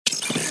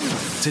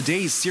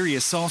Today's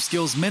Serious Soft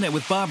Skills Minute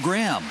with Bob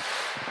Graham.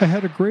 I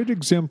had a great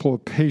example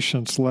of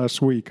patience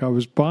last week. I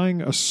was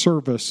buying a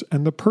service,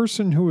 and the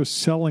person who was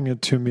selling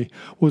it to me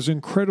was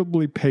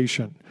incredibly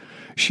patient.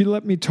 She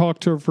let me talk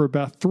to her for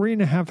about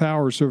 3.5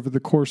 hours over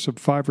the course of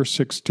 5 or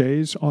 6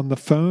 days on the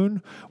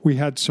phone. We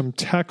had some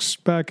texts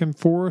back and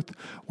forth.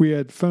 We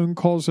had phone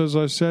calls, as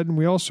I said, and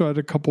we also had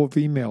a couple of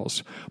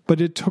emails. But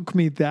it took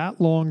me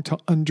that long to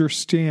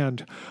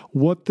understand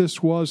what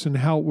this was and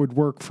how it would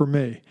work for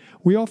me.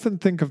 We often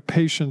think of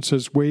patience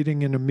as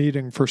waiting in a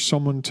meeting for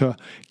someone to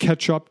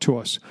catch up to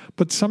us.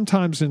 But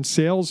sometimes in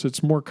sales,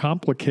 it's more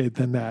complicated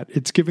than that.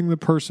 It's giving the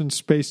person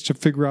space to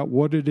figure out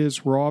what it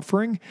is we're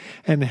offering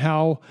and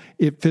how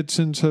it fits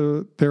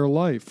into their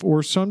life.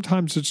 Or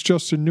sometimes it's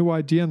just a new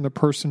idea and the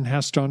person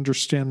has to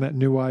understand that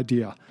new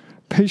idea.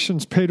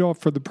 Patience paid off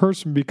for the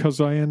person because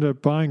I ended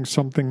up buying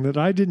something that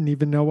I didn't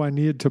even know I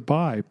needed to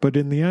buy. But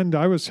in the end,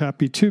 I was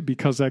happy too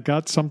because I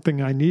got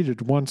something I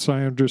needed once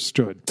I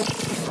understood.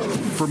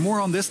 For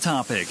more on this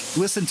topic,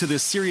 listen to the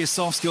Serious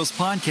Soft Skills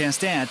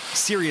podcast at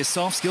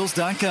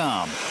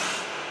SeriousSoftSkills.com.